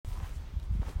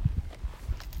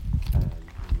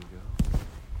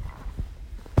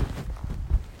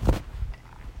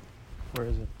Or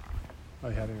is it? Oh,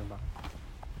 you have it in your mind.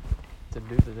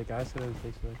 The guy said it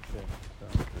tastes like shit.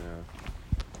 So Yeah.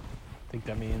 I think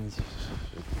that means It's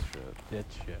shit.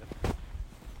 it's shit.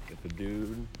 If a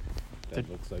dude that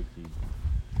looks like he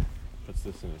puts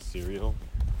this in a cereal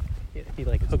He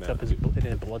like It's hooked mad up his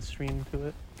good. bloodstream to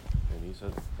it. and he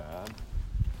says it's bad,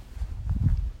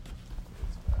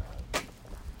 it's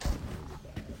bad. It's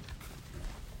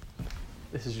bad.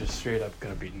 This is just straight up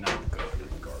gonna be not good.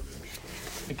 Garbage.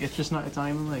 Like it's just not. It's not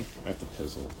even like I have to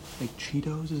pizzle. like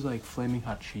Cheetos is like flaming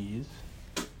hot cheese.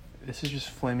 This is just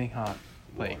flaming hot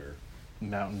like Water.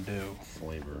 Mountain Dew.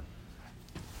 Flavor.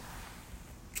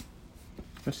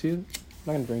 Let's see it. I'm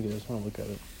not gonna drink it. I just want to look at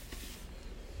it.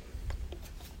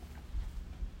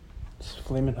 It's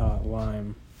flaming hot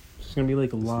lime. It's gonna be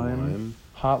like lime,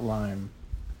 hot lime.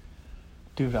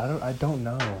 Dude, I don't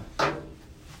know.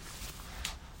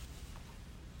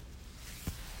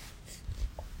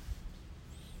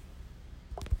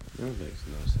 That makes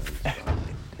no sense.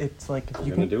 It's like if I'm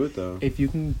you gonna can do it though. if you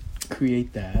can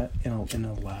create that in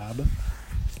a lab and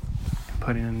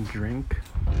put it in a drink.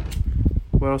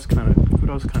 What else kind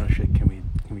of shit can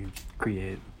we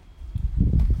create?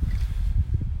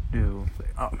 Do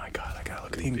oh my god! I gotta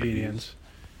look at the ingredients.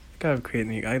 Gotta create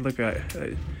the. I look at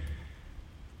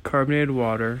carbonated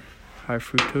water, high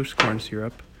fructose corn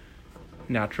syrup,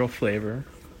 natural flavor.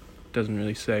 Doesn't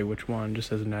really say which one. Just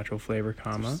says a natural flavor,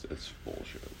 comma. It's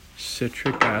bullshit.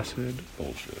 Citric acid.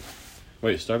 Bullshit.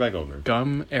 Wait, start back over.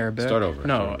 Gum arabic. Start over.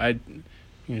 No,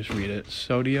 you just read it.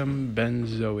 Sodium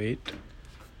benzoate.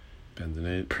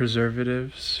 Bentonate.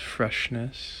 Preservatives,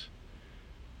 freshness.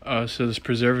 So there's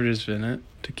preservatives in it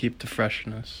to keep the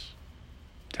freshness.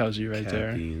 Tells you right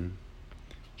there.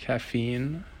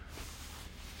 Caffeine.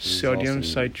 There's Sodium also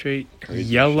citrate. crazy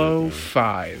Yellow shit,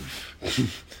 5.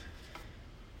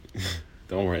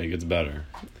 Don't worry, it gets better.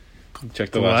 Check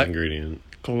the last ingredient.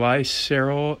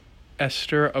 Glycerol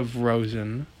ester of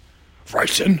rosin.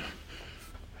 Ricin.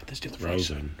 Let's do the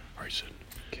Rosin. Ricin.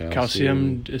 Calcium.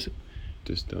 Calcium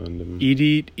Distundum.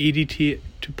 EDT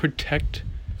to protect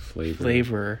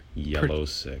flavor. Yellow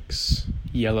 6.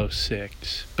 Yellow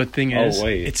 6. But thing is,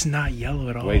 wait. it's not yellow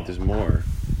at all. Wait, there's more.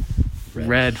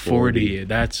 Red 40.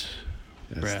 That's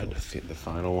red. The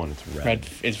final one. It's red. Red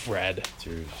is red. It's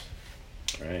yours.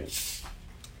 All right.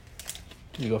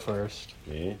 You go first.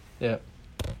 Me? Yep.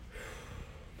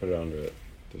 Put it under it.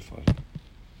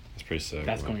 That's pretty sick.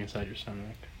 That's going inside your stomach.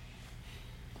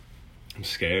 I'm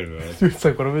scared, man. It's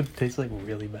like, what if it tastes like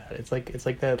really bad? It's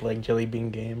like that like jelly bean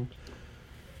game.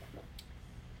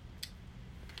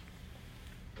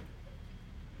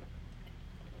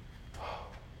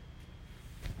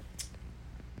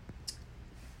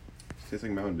 It tastes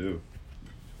like Mountain Dew.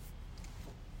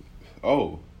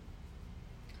 Oh,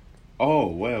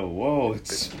 whoa,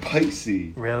 it's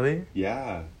spicy. Really?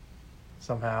 Yeah.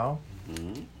 Somehow.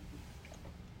 Mm-hmm.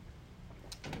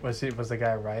 Was the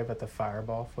guy right about the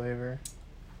fireball flavor?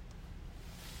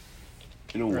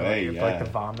 In a Or way, like, yeah. like the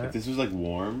vomit? If this was like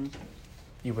warm,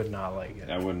 You would not like it.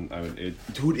 I would. I'm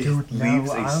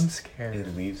scared.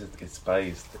 It leaves it's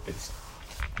spiced. It's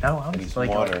No, I'm It needs like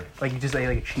water. Like you just ate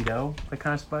like a Cheeto, like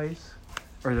kind of spice,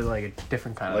 or is it like a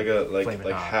different kind like of a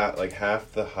flavor hot?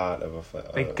 half the hot of a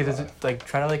Like because it's like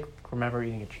try to like remember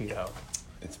eating a Cheeto.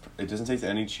 it doesn't taste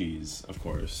any cheese, of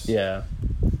course. Yeah.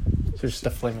 So just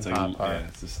the flaming It's like, hot part. yeah,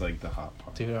 it's just like the hot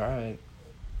part. Dude, all right.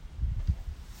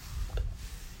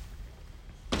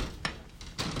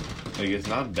 Like it's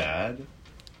not bad.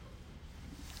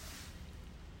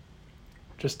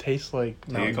 Just tastes like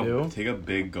Mountain Dew. Take a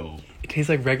big gulp. It tastes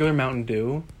like regular Mountain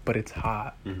Dew, but it's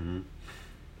hot. Mm-hmm.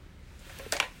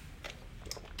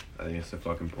 I think it's the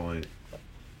fucking point.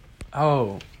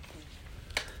 Oh.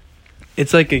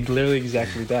 It's like literally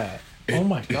exactly that. Oh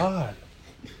my god.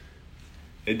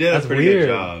 It did That's a pretty weird. good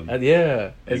job.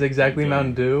 Yeah. It's Like, exactly okay.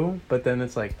 Mountain Dew, but then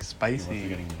it's like What's spicy. it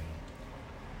getting mad?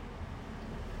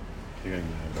 You're getting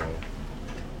mad, bro.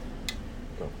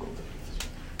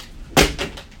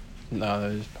 No,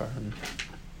 there's pardon.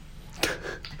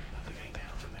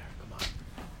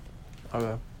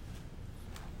 Okay.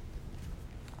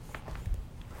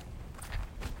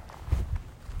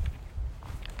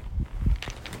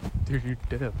 Dude, you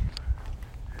dip.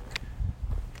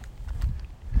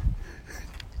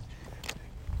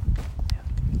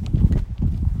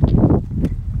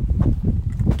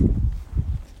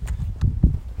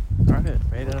 Alright,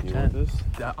 rate out of You 10. want this?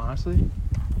 Honestly,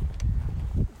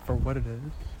 for what it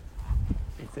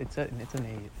is, it's an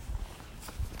 8.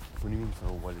 What do you mean for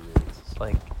what it is?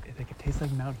 Like it tastes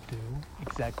like Mountain Dew.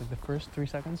 Exactly. The first 3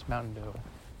 seconds, Mountain Dew.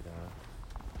 Yeah.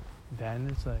 Then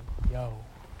it's like, yo,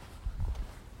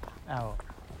 out.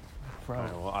 Bro.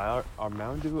 Alright, well, our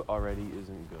Mountain Dew already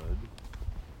isn't good.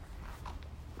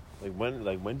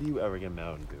 When do you ever get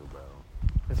Mountain Dew, bro?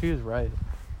 Cause he was right.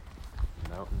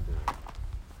 Mountain Dew.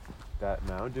 That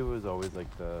Mountain Dew is always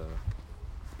like the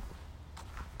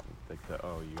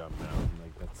oh, you got Mountain,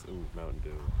 like that's Mountain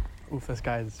Dew. Oof, this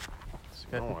guy's.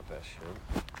 I don't want that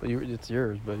shit. But it's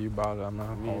yours, but you bought it. I'm not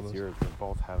I mean, holding it's it. yours. We're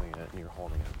both having it, and you're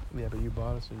holding it. Yeah, but you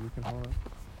bought it, so you can hold it.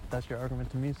 That's your argument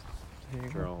to me. So here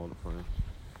you Sure, go. I'll hold it for you.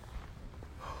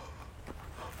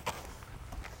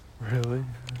 Really?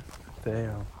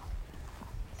 Damn.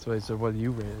 So what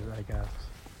you rated, I guess?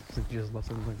 Since you just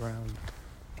left it on the ground.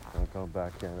 I'll go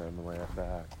back in on the way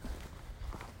back.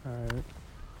 Alright.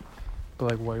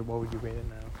 But like, what would you rate it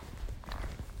now?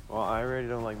 Well, I already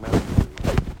don't like Mountain Dew.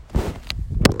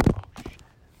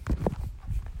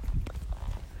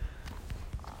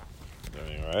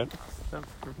 Everything all right?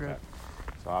 Okay.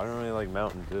 So I don't really like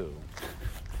Mountain Dew.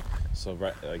 So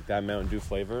like that Mountain Dew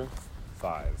flavor,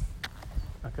 5.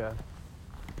 Okay.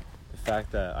 The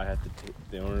fact that I have to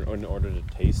in order to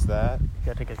taste that, You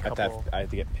gotta take a couple. I have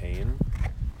to get pain.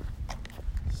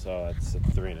 So it's a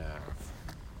 3.5.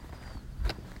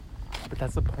 But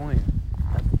that's the point.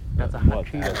 That's a hot What,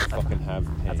 Cheeto. I fucking have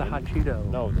pain? That's a hot Cheeto.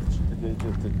 No,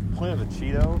 the point of the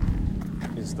Cheeto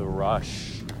is the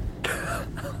rush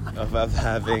of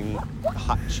having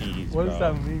hot cheese. What does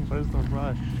bro. that mean? What is the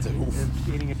rush? Dude. It's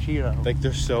eating a Cheeto. Like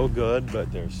they're so good,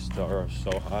 but they're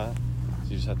so hot. So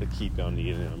you just have to keep on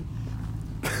eating them.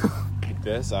 Like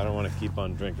this, I don't want to keep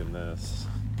on drinking this.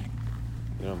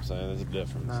 You know what I'm saying? There's a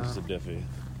difference. No. It's a diffy.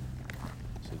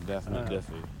 It's a definite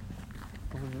diffy.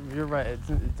 You're right. It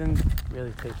didn't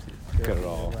really taste good Good at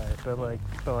all. Right. But like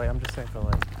I'm just saying for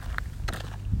like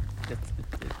it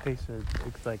tasted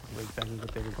exactly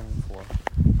what they were going for.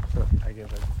 So I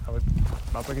give it.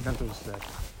 I'll break it down to a 6.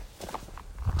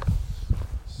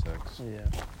 6.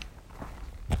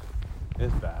 Yeah.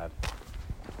 It's bad.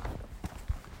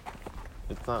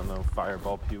 It's not no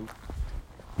fireball puke,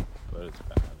 but it's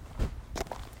bad.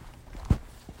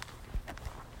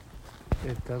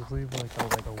 It does leave like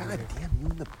a weird. damn, you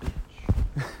and the bitch.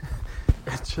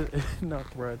 It's just no,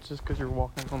 bro. It's just because you're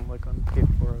walking on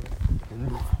paved road.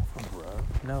 Bro.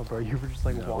 No, bro. You were just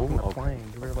like No? walking a Okay. plank.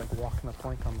 You were like walking a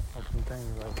plank on the fucking thing.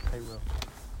 You were like tightrope.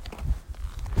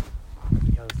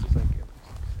 Yeah, it's just like.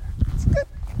 It's good.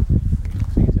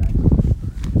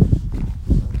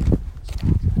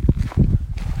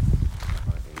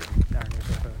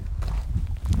 Exactly.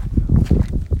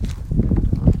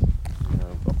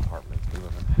 Apartments, we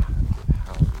live in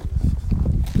houses.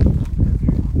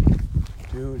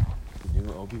 Dude. The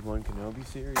new Obi-Wan Kenobi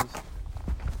series.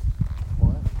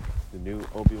 What? The new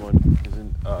Obi-Wan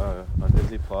isn't on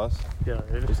Disney Plus. Yeah, it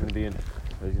There's is. gonna be an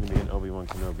Obi-Wan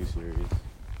Kenobi series.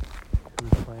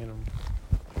 Who's playing him?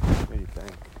 What do you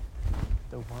think?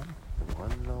 The one? The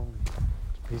one and only.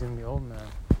 He's gonna be old now.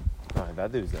 No,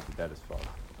 that dude's dead as fuck.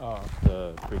 Oh.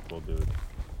 The prequel dude.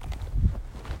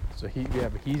 So but he's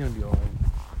gonna be old.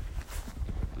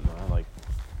 No, like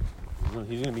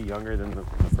he's gonna be younger than the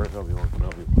first Obi-Wan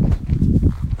Kenobi.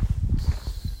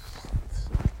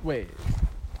 Wait.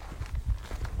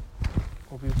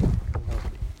 Obi-Wan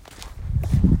Kenobi.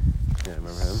 Yeah, remember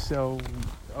him? So,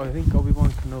 I think Obi-Wan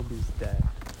Kenobi's dead.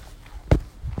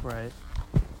 Right?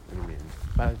 What do you mean?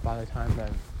 By the time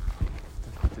that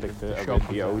the show comes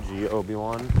The out. OG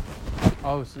Obi-Wan?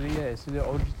 Oh, so yeah, so the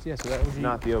OG, yeah, so that OG.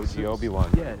 Not the OG so-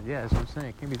 Obi-Wan. Yeah, that's what I'm saying.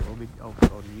 It can't be the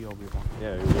OG Obi-Wan.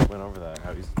 Yeah, we went over that.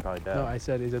 How he's probably dead. No, I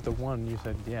said, is it the one? You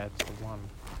said, yeah, it's the one.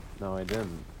 No, I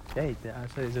didn't. Yeah, I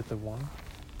said, is it the one?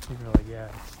 You were like, yeah,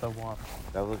 it's the one.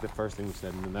 That was like the first thing we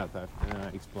said, and then and I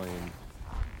explained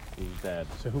he's dead.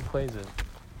 So who plays it?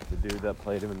 The dude that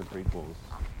played him in the prequels.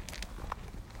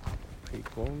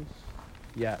 Prequels?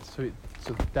 Yeah, so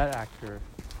that actor.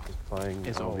 He's playing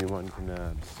Is old. Obi-Wan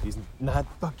Kenobi. He's not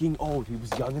fucking old. He was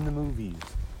young in the movies.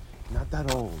 Not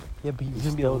that old. Yeah, but He he's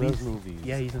gonna be still at does least. movies.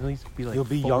 Yeah, he's at least be like he'll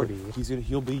be 40. young.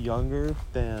 He'll be younger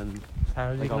than How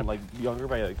are they gonna? younger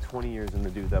by like 20 years than the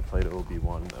dude that played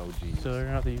Obi-Wan OG. So they're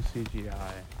gonna have to use CGI.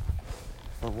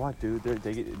 For what, dude?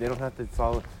 They don't have to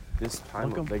follow this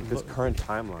time this current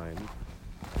timeline.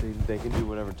 They can do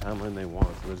whatever timeline they want.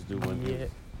 So let's do one.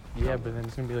 Yeah, but then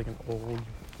it's gonna be like an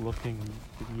old-looking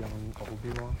young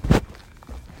Obi-Wan.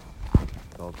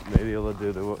 Maybe they'll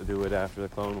do it after the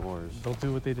Clone Wars. They'll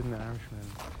do what they did in the Irishman.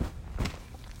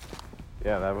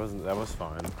 Yeah, that was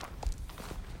fine.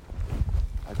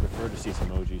 I prefer to see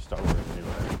some OG Star Wars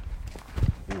anyway,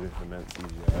 even if it meant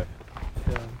CGI.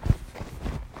 Yeah.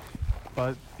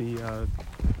 But the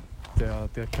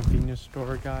convenience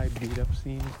store guy beat up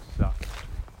scene sucked.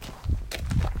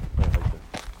 I liked it.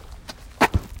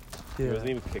 He wasn't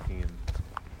even kicking him.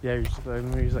 Yeah, you're just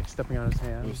like, he was like stepping on his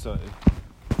hand. It was so.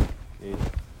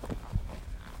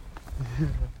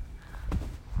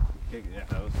 Yeah,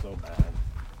 that was so bad.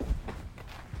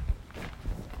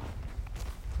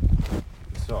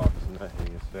 He saw us not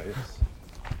hitting his face.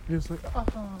 He was like,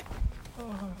 motherfucker.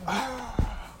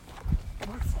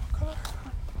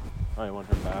 Oh, you want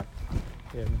her back?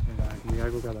 Yeah, Mr. Back. You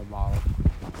gotta go get that bottle.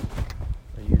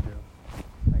 Or you do,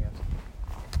 I guess.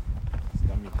 It's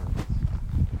gummy bears.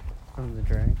 From the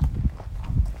drink. I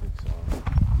think so.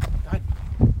 God.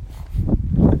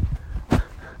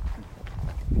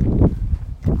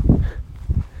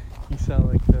 You sound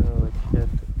like the kid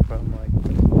from like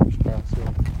Sprout,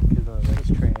 kid that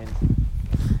likes trains.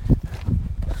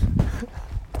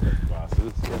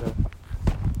 Glasses. Yeah.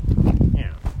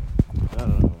 Yeah. I don't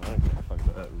know. I don't give a fuck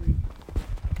about that read.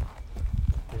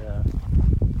 Yeah.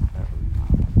 That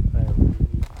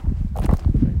read.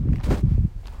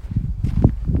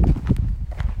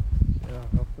 Yeah,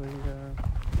 hopefully,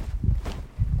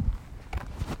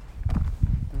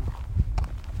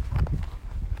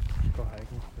 go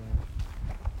hiking soon.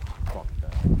 Fuck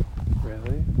that.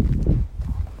 Really?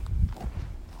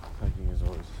 Hiking is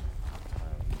always.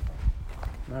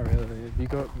 Not really. If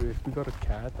we go to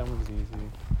Cat, that one's easy.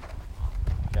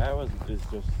 That was is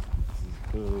just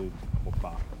literally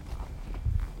bop.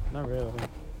 Not really.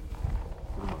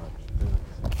 Pretty much.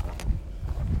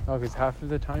 Oh, because half of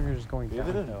the time you're just going You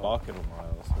haven't done downhill. Bach in a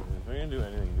while, so if you're gonna do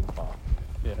anything, do Bach.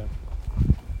 Yeah.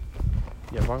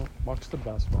 Yeah, Bach's the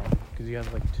best one because you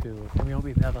have like two. And we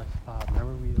only had like spot.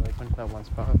 Remember we like went to that one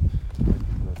spot?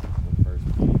 That's the first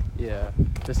beat. Yeah.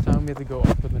 This time we had to go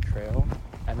up in the trail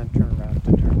and then turn around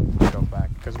to go back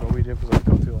because what we did was like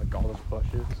go through like all those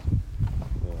bushes.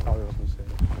 Yeah. Probably wasn't safe.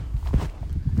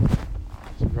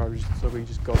 So we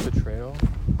just go up the trail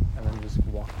and then just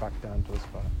walk back down to the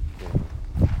spot. Yeah.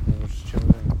 And we're just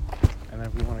chilling. And then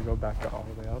if we want to go back all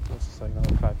the way up, it's just like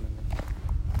another 5 minutes.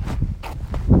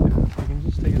 You can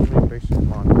just take as many breaks as you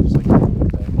want. Just like during the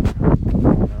day, you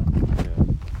know? Yeah.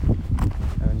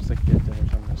 And then just like get dinner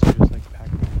somewhere. So just like pack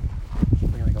it in.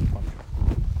 Just bring like a bunch of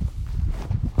food.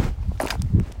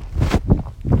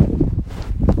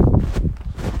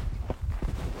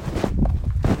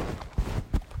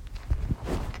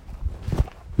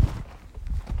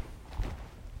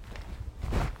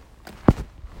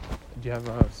 Did you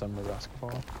have summer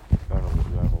basketball? I don't know, do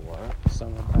you have a what?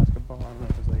 Summer basketball? I don't know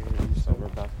if it's like Summer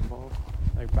basketball?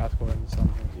 like basketball in the summer.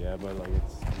 Yeah, but like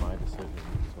it's my decision.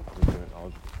 So if we do it,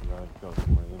 I'll rather go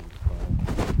somewhere than play.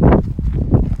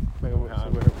 Wait, I so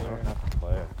don't where have to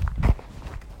play.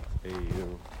 AU.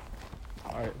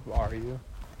 are you?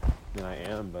 I mean, I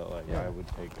am, but like Yeah. I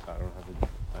don't have to.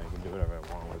 I can do whatever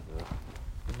I want with it.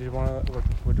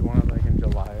 Would you want to like in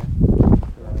July?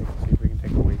 Like, see if we can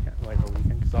take a weekend,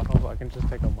 because I can just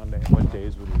take a Monday. What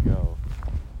days would we go?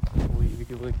 We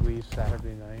could like leave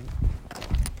Saturday night.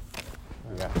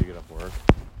 We have to get up work.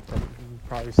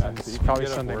 Probably So Sunday. you can Probably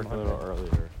get Sunday, up work a Monday. little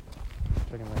earlier.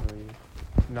 So I can like leave.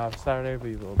 No, Saturday would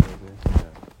be a little busy.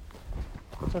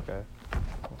 Yeah. It's okay.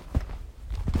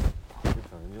 You're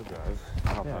fine. You'll drive.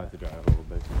 I'll Yeah. have to drive a little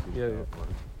bit since you Yeah, get yeah. up work.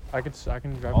 I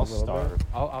can drive I'll a little start. bit.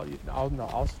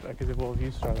 I'll start because if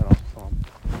you start then I'll start.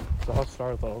 So I'll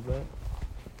start a little bit,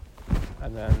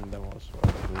 and then we'll start.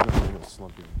 There's nothing to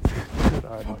slump you.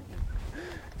 Alright.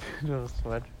 No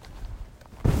sweat.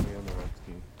 Yeah, on the red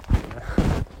ski.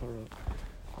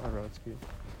 A road ski.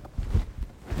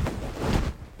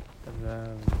 And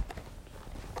then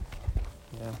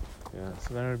yeah. Yeah.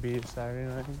 So then it would be Saturday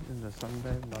night and the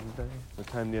Sunday, Monday, What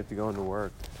time do you have to go into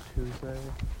work? Tuesday.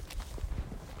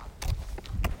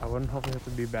 I wouldn't hopefully have to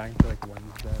be back till like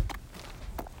Wednesday.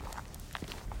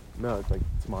 No, it's like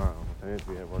tomorrow. I have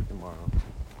to be at work tomorrow.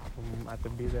 I have to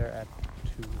be there at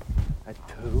 2. At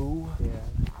 2? Yeah.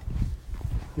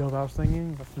 Yo, I was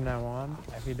thinking, but from now on,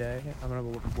 every day, I'm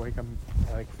gonna wake up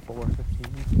at like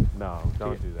 4:15. No,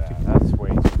 don't Yeah. do that. That's way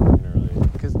too fucking early.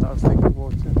 Because I was thinking,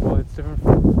 well, it's different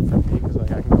for me because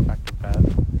like I can go back to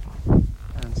bed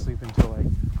and sleep until like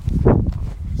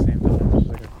same time, just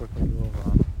like a quick little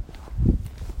run,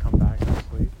 come back and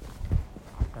sleep,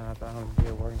 and I don't be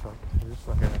at work until like 2,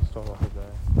 so I can still all the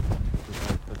day.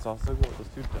 It's also good. Let's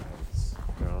do diets.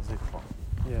 They're honestly fun.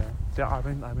 Yeah. Yeah, I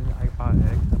bought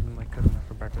eggs. I've been like cooking them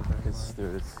for breakfast.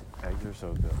 Because eggs are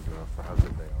so good, bro, for how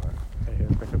good they are. Hey, here,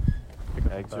 pick up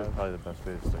Eggs are the bag. probably the best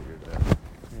way to start your day.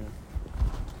 Yeah.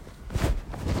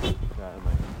 That and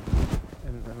like,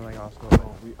 And like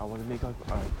also. I want to make like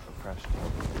a fresh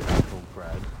like actual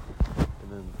bread, and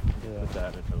then Yeah. put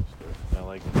that in a toaster. I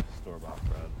like store-bought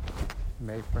bread.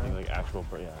 Make bread. Like actual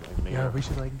bread, yeah. Like make Yeah, we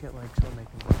should like get like start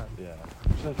making bread. Yeah.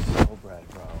 We should like sell bread,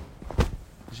 bro.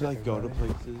 We should like go to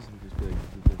Everybody. places and just be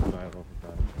like, just buy a loaf of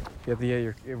bread.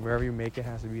 Yeah, wherever you make it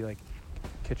has to be like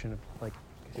kitchen, like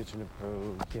Kitchen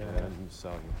approved, Yeah. and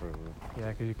selling approved. yeah,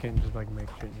 because you can't just like make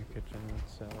shit in your kitchen and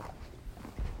sell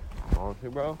it. Honestly,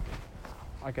 bro,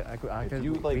 I could, If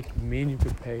you, like- me and you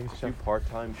could pay if chef, you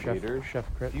part-time cater, chef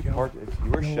Chris. if you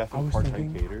were No, chef I and was part-time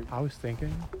thinking- catered, I was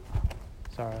thinking,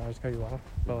 sorry, I just cut you off,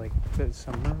 but like this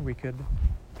summer we could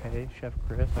pay Chef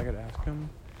Chris. I could ask him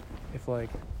if like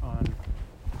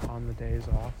on the days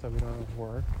off that we don't have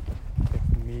work,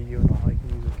 if me, you, and Ollie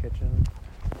can use the kitchen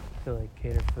to like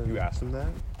cater for. you asked him that?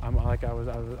 I'm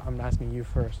asking you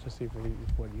first to see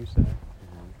what you say.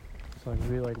 So like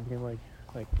we can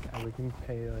we can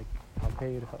pay like I'll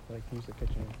pay you to help like use the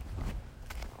kitchen.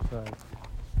 So like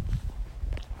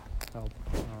help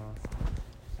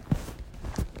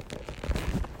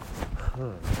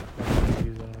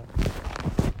use that.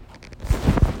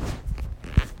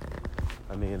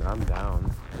 I mean, I'm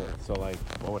down. So like,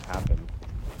 what would happen?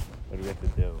 What do we have to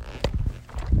do?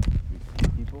 We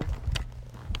feed people?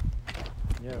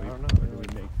 Yeah, Or I don't know. Or do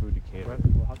we make food to cater? Let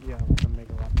them make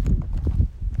a lot of food.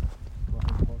 A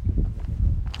lot of pork and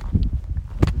everything.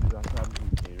 We also have them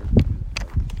cater.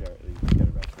 Like, share it. You can get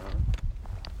a restaurant.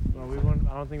 Well, we wouldn't.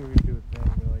 I don't think we would do it then.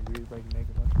 But like we like make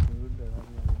a bunch of food. And then,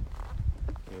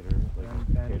 Cater, like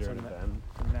then cater so and na- then.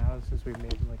 so now since we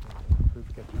made like a food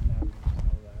kitchen, now we can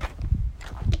sell that.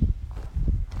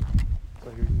 So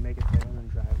like, we can make it there and then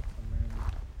drive it somewhere and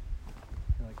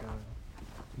like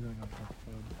a truck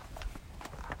food.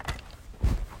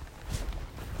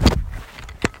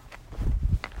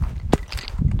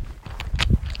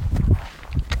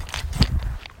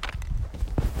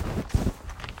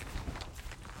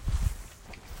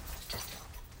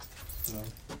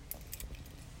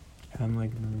 Kind of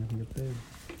like get big.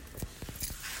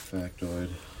 Factoid.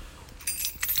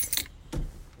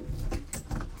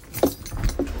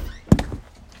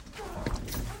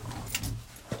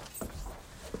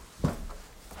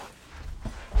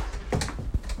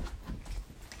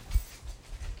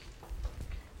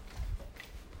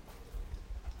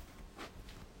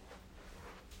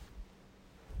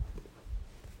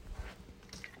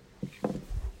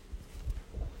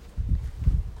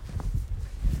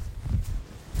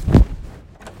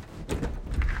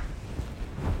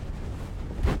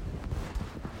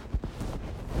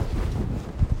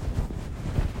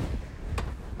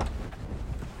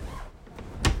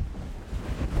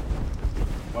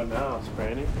 What now,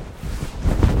 Spranny?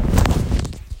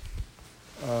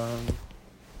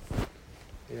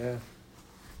 Yeah.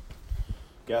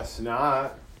 Guess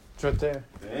not. It's right there.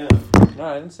 Damn. No,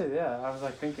 I didn't say that. I was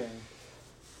like thinking.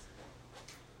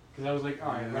 Because I was like,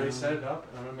 alright, ready, set it up,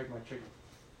 and I'm going to make my chicken.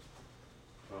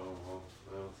 Oh, well,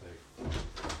 that'll take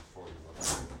 40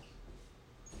 minutes.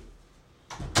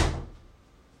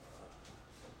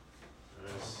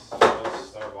 Let's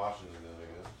start watching it then, I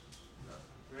guess.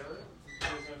 Really?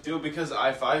 Dude, because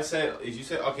if you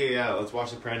say, okay, yeah, let's watch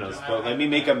Sopranos, but let me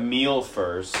make a meal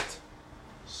first.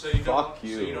 So you Fuck don't,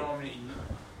 you. So you don't want me to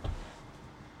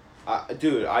eat?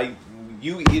 Dude,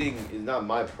 you eating is not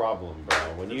my problem, bro.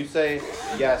 When you say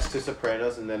yes to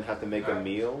Sopranos and then have to make a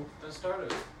meal, Then start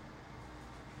it.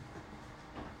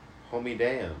 homie,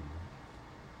 damn.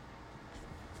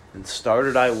 And start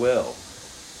it I will.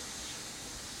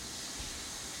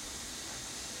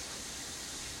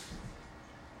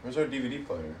 Where's our DVD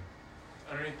player?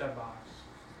 Underneath that box.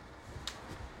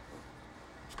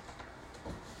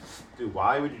 Dude,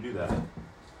 why would you do that?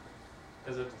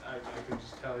 Because I could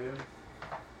just tell you.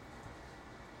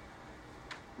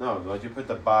 No, why'd you put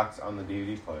the box on the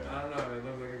DVD player? I don't know. It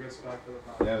looked like a good spot for the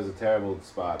box. Yeah, it was a terrible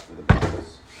spot for the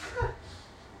box.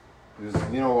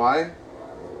 Because, you know why?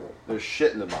 There's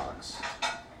shit in the box.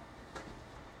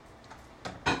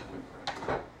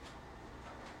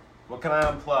 What can I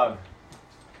unplug?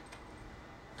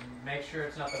 Make sure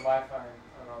it's not the Wi-Fi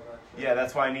and all that shit. Yeah,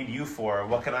 that's what I need you for.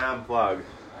 What can I unplug?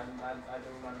 I do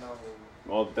not know.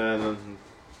 Well, then... You can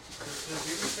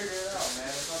figure it out, man.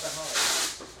 It's not that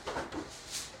hard.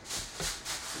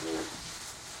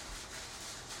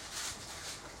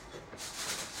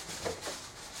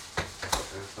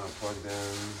 It's not plugged in.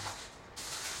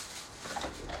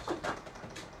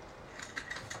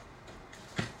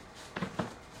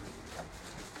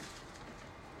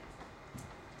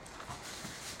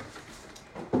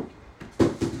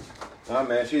 Oh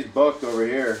man, she's booked over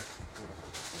here.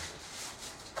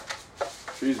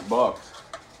 She's booked.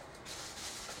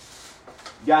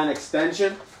 Got an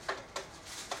extension?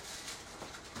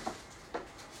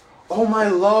 Oh my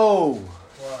low!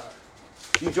 What?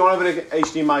 You don't have an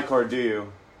HDMI cord, do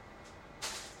you?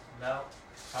 No,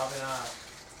 probably not.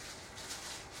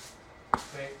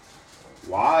 Wait.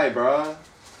 Why, bruh?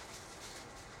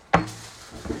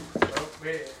 Oh,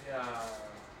 wait,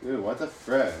 Dude, what the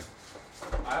frick?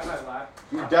 I have my laptop.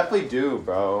 You definitely do,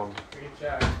 bro. We can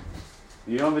check.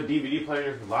 You don't have a DVD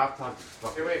player in your laptop?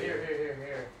 Okay, wait,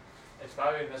 here. It's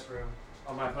probably in this room.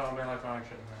 On my phone, my electronic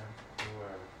shit in there. Where?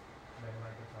 Maybe my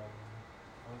guitar.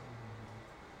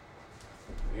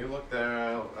 You look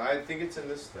there. I think it's in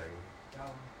this thing. Yeah.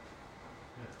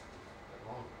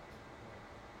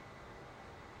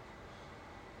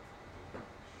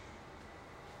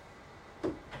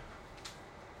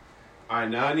 Alright,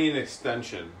 now I need an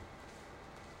extension.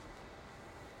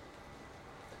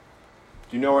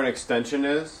 Do you know where an extension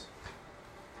is?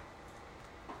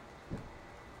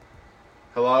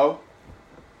 Hello?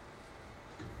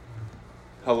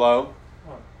 Hello?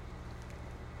 What?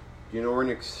 Do you know where an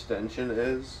extension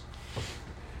is?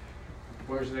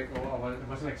 Where's it?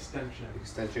 What's an extension?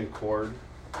 Extension cord.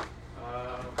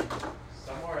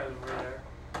 Somewhere over there.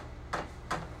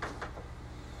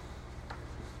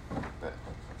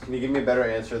 Can you give me a better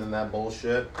answer than that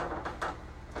bullshit?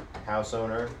 House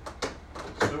owner.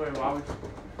 So wait, why would you?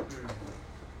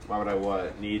 Why would I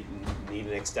what? Need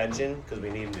an extension? Because we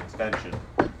need an extension.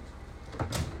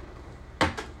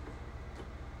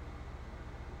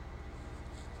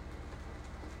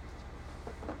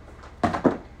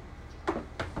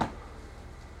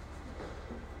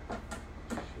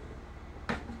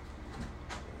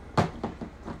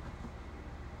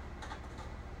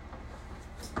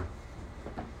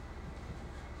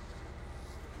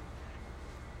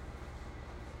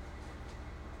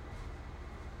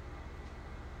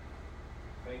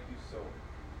 Thank you so much.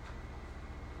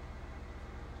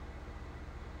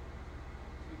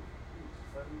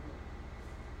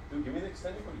 Dude, give me the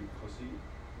extended cord, you pussy.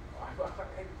 Because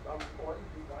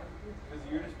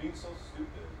you're just being so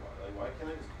stupid. Why can't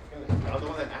I just fucking... I'm the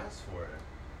one that asked for it.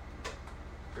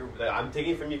 I'm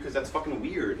taking it from you because that's fucking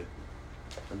weird.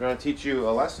 I'm trying to teach you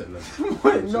a lesson.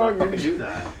 Wait, no, you fucking do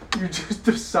that. You just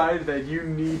decided that you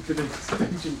need an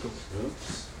extension cord.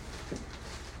 Oops.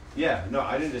 Yeah, no,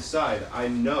 I didn't decide. I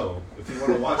know. If you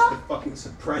want to watch the fucking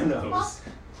Sopranos,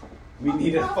 we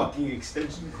need a fucking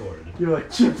extension cord. You're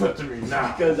like, give it to me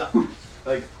now. Because,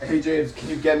 like, hey James, can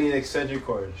you get me an extension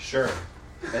cord? Sure.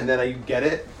 And then you get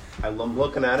it, I'm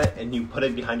looking at it, and you put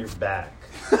it behind your back.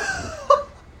 And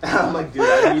I'm like, dude,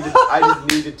 I just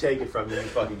need to take it from you, you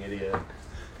fucking idiot.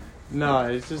 No,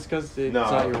 it's just because it's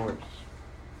not yours.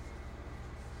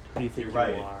 What do you think You're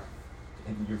right. you are?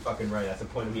 And you're fucking right. That's the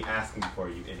point of me asking for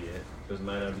you, idiot. Because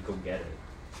mine have to go get it.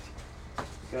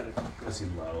 Got it. Pussy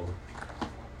low.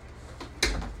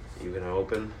 You gonna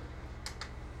open?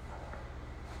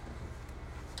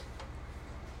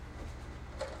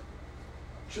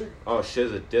 Sure. Oh shit,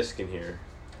 there's a disc in here.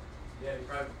 Yeah, you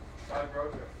probably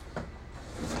broke it.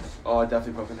 Oh, I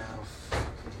definitely broke it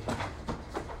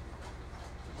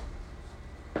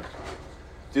now.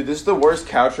 Dude, this is the worst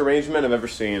couch arrangement I've ever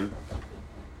seen.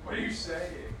 What are you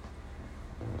saying?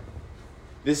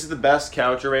 This is the best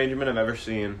couch arrangement I've ever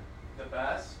seen. The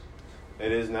best?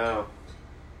 It is now.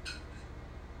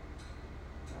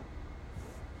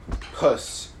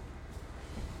 Puss.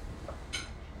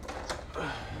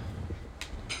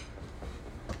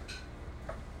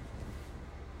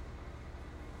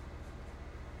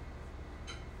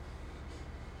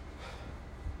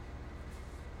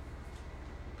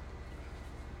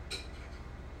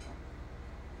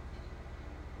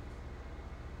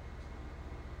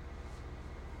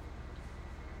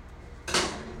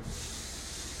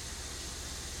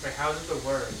 Wait, how's it the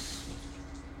worst?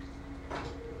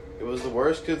 It was the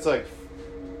worst because, like,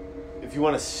 if you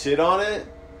want to sit on it,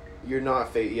 you're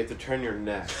not you have to turn your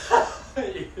neck.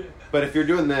 But if you're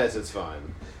doing this, it's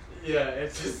fine. Yeah,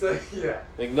 it's just like, yeah.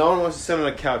 Like, no one wants to sit on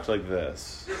a couch like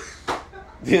this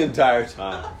the entire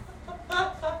time.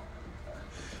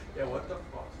 Yeah, what the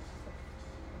fuck?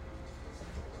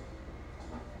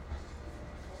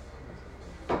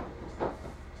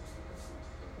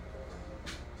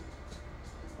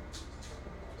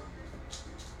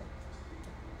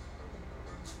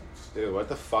 Dude, what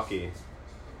the fucky?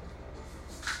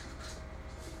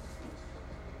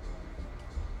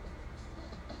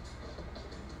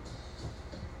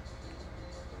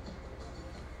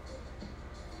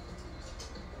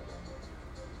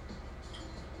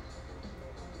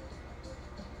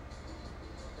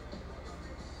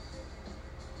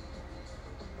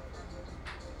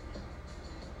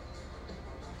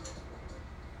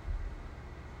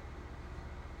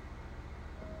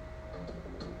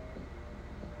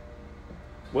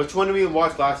 Which one did we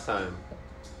watch last time?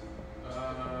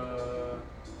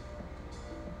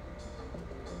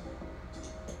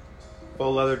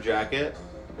 Full leather jacket.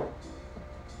 Um,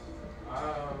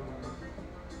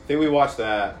 I think we watched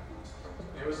that.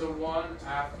 it was the one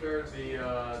after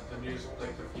the news,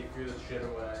 like the he threw the shit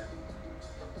away.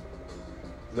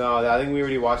 No, I think we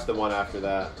already watched the one after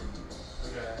that.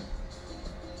 Okay.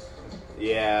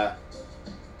 Yeah,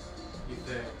 You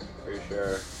think? pretty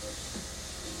sure.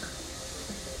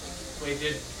 Wait,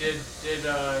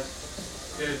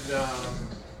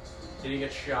 did he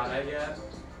get shot at yet?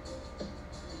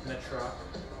 In the truck?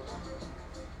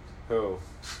 Who?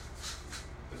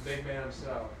 The big man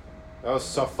himself. That was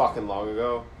so fucking long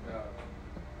ago. No.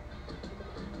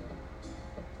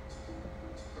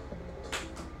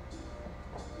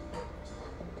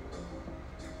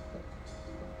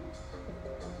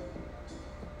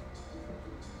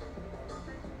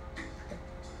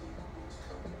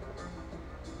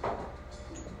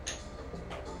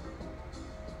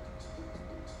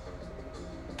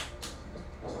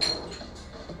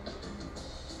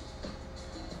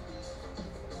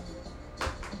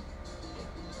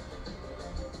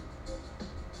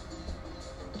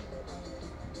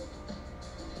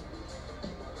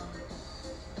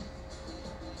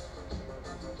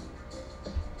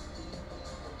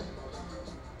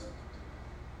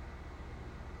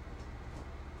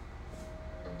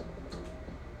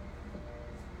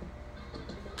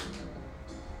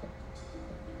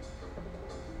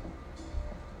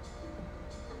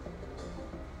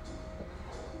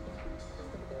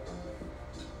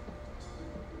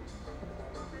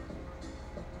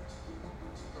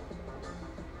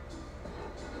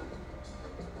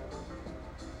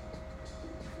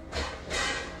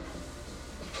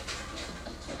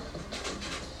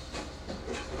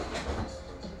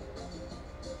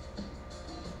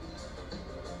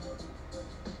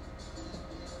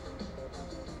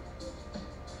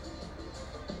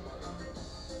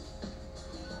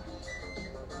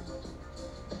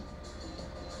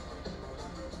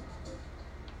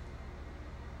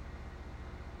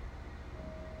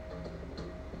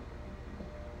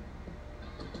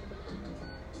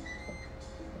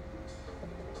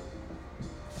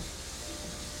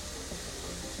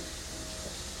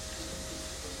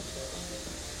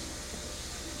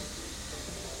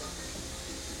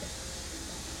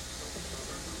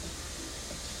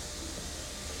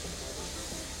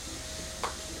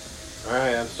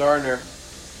 Alright, I'm starting her.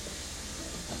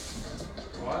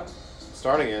 What?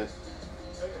 Starting it.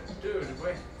 Dude,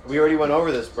 wait. We already went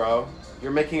over this, bro.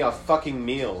 You're making a fucking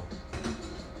meal.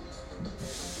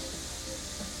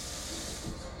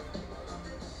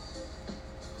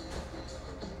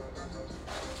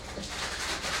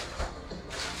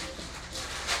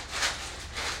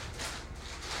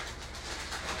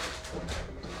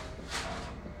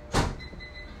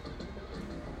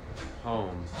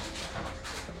 Home.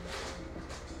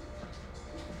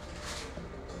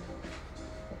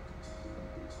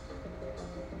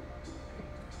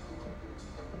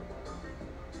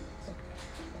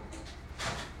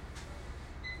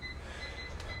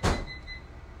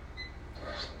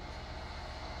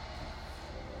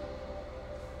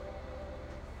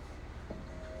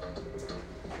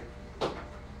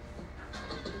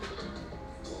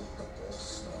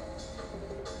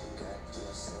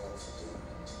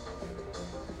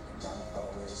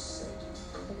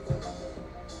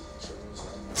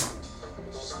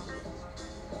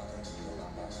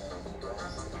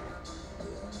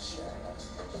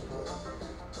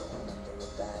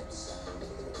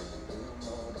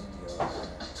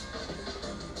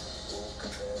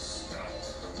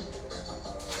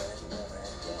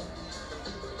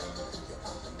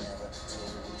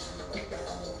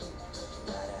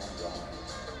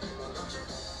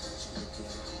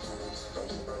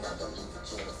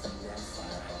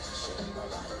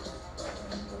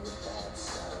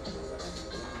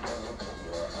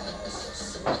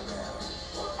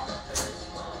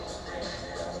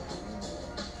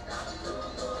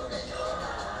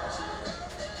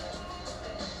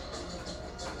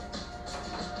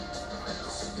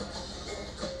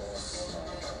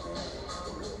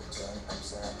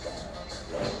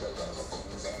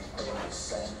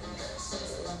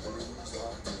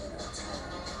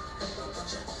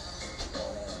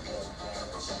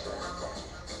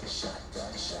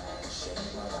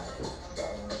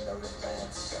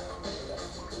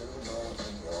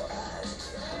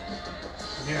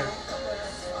 Here.